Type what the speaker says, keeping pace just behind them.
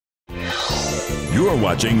You're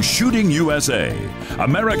watching Shooting USA,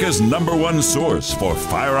 America's #1 source for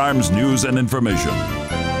firearms news and information.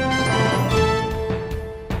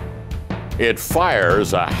 It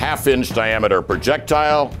fires a half-inch diameter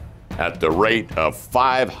projectile at the rate of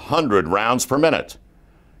 500 rounds per minute.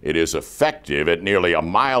 It is effective at nearly 1.25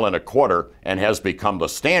 miles and has become the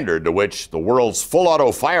standard to which the world's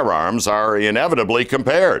full-auto firearms are inevitably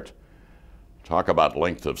compared. Talk about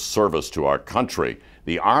length of service to our country.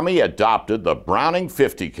 The Army adopted the Browning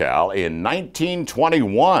 50 cal in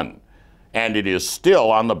 1921, and it is still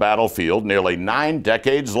on the battlefield nearly 9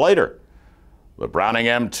 decades later. The Browning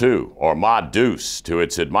M2, or Ma Deuce, to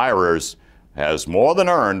its admirers, has more than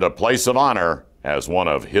earned a place of honor as one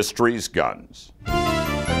of history's guns.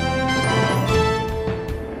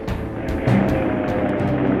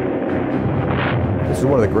 This is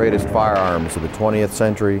one of the greatest firearms of the 20th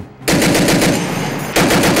century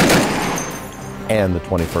and the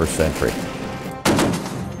 21st century,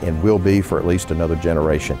 and will be for at least another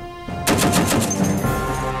generation.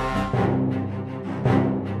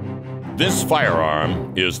 This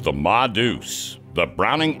firearm is the Ma Deuce, the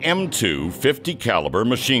Browning M2 50 caliber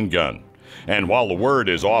machine gun. And while the word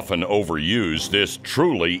is often overused, this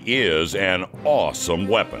truly is an awesome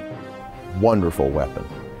weapon. Wonderful weapon.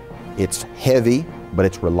 It's heavy, but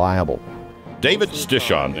it's reliable. David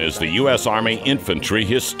Stieghan is the U.S. Army Infantry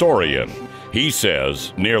Historian. He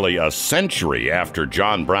says nearly a century after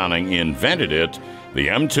John Browning invented it, the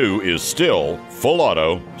M2 is still full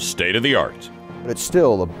auto, state-of-the-art. But it's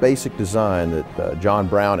still a basic design that John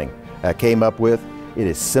Browning came up with. It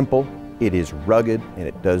is simple, it is rugged, and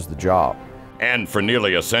it does the job. And for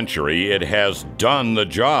nearly a century, it has done the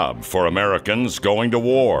job for Americans going to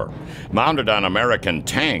war. Mounted on American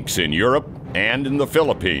tanks in Europe and in the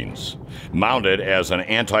Philippines. Mounted as an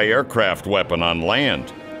anti-aircraft weapon on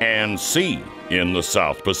land and sea in the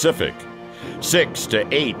South Pacific. 6 to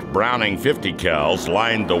 8 Browning 50 cals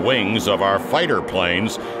lined the wings of our fighter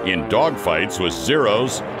planes in dogfights with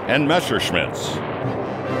Zeros and Messerschmitts.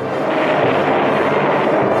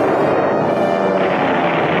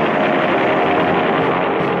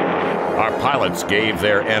 Our pilots gave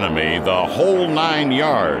their enemy the whole 9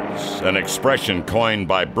 yards, an expression coined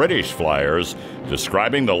by British flyers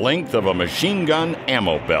describing the length of a machine gun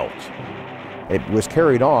ammo belt. It was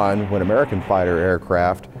carried on when American fighter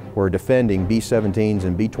aircraft were defending B-17s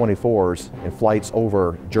and B-24s in flights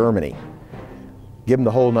over Germany. Give them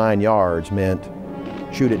the whole 9 yards meant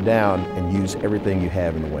shoot it down and use everything you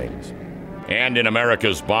have in the wings. And in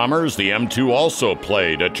America's bombers, the M2 also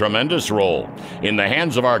played a tremendous role in the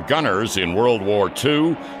hands of our gunners in World War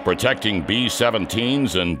II, protecting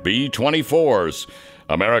B-17s and B-24s.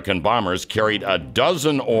 American bombers carried a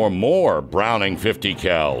dozen or more Browning 50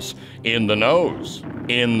 cals in the nose,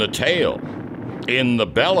 in the tail, in the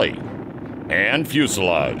belly, and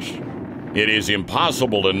fuselage. It is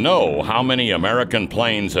impossible to know how many American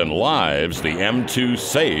planes and lives the M2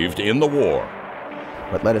 saved in the war.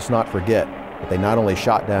 But let us not forget that they not only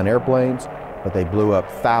shot down airplanes, but they blew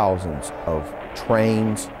up thousands of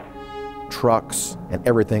trains, trucks, and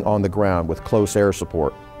everything on the ground with close air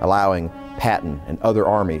support, allowing Patton and other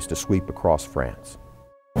armies to sweep across France.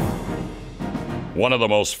 One of the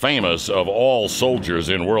most famous of all soldiers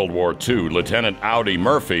in World War II, Lieutenant Audie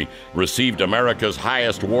Murphy, received America's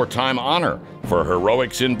highest wartime honor for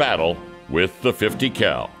heroics in battle with the 50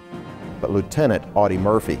 cal. But Lieutenant Audie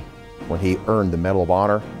Murphy, when he earned the Medal of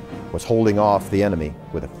Honor, was holding off the enemy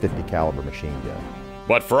with a 50 caliber machine gun.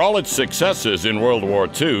 But for all its successes in World War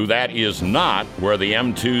II, that is not where the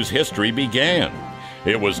M2's history began.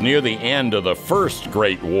 It was near the end of the First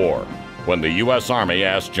Great War, when the U.S. Army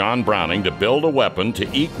asked John Browning to build a weapon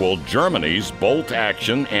to equal Germany's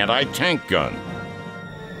bolt-action anti-tank gun.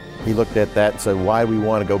 He looked at that and said, why do we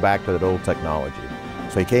want to go back to that old technology?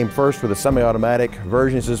 So he came first with a semi-automatic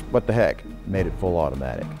version. He says, what the heck? Made it full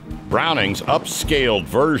automatic. Browning's upscaled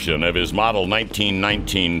version of his model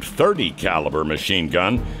 1919 30 caliber machine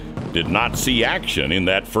gun did not see action in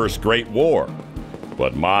that First Great War.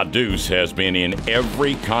 But Ma Deuce has been in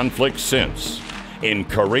every conflict since, in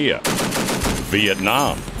Korea,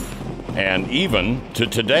 Vietnam, and even to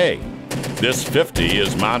today. This 50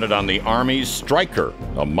 is mounted on the Army's Stryker,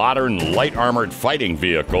 a modern light armored fighting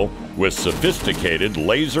vehicle with sophisticated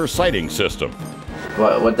laser sighting system.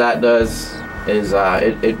 What that does is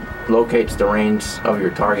it locates the range of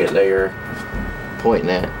your target that you're pointing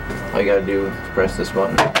at. All you gotta do is press this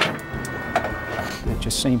button. It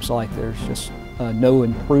just seems like there's just no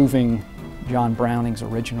improving John Browning's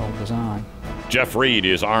original design. Jeff Reed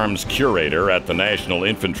is arms curator at the National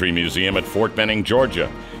Infantry Museum at Fort Benning, Georgia.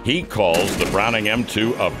 He calls the Browning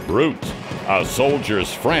M2 a brute, a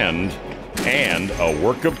soldier's friend, and a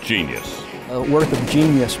work of genius. A work of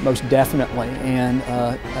genius, most definitely, and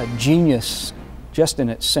a genius just in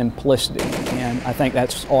its simplicity, and I think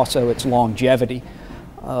that's also its longevity.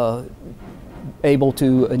 Able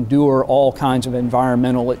to endure all kinds of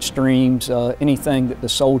environmental extremes. Anything that the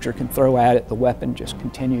soldier can throw at it, the weapon just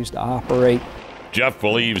continues to operate. Jeff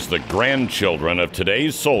believes the grandchildren of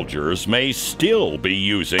today's soldiers may still be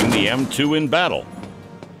using the M2 in battle.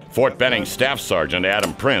 Fort Benning Staff Sergeant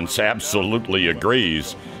Adam Prince absolutely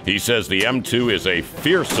agrees. He says the M2 is a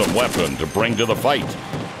fearsome weapon to bring to the fight,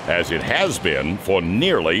 as it has been for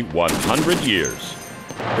nearly 100 years.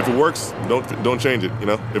 If it works, don't change it, you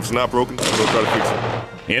know? If it's not broken, don't try to fix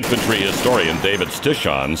it. Infantry historian David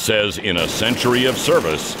Stieghan says in a century of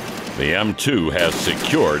service, the M2 has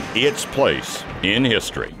secured its place in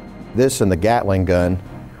history. This and the Gatling gun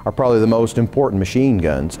are probably the most important machine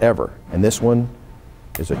guns ever, and this one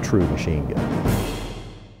is a true machine gun.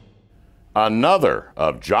 Another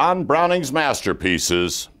of John Browning's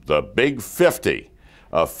masterpieces, the Big 50,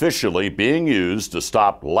 officially being used to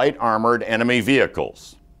stop light armored enemy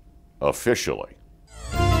vehicles. Officially.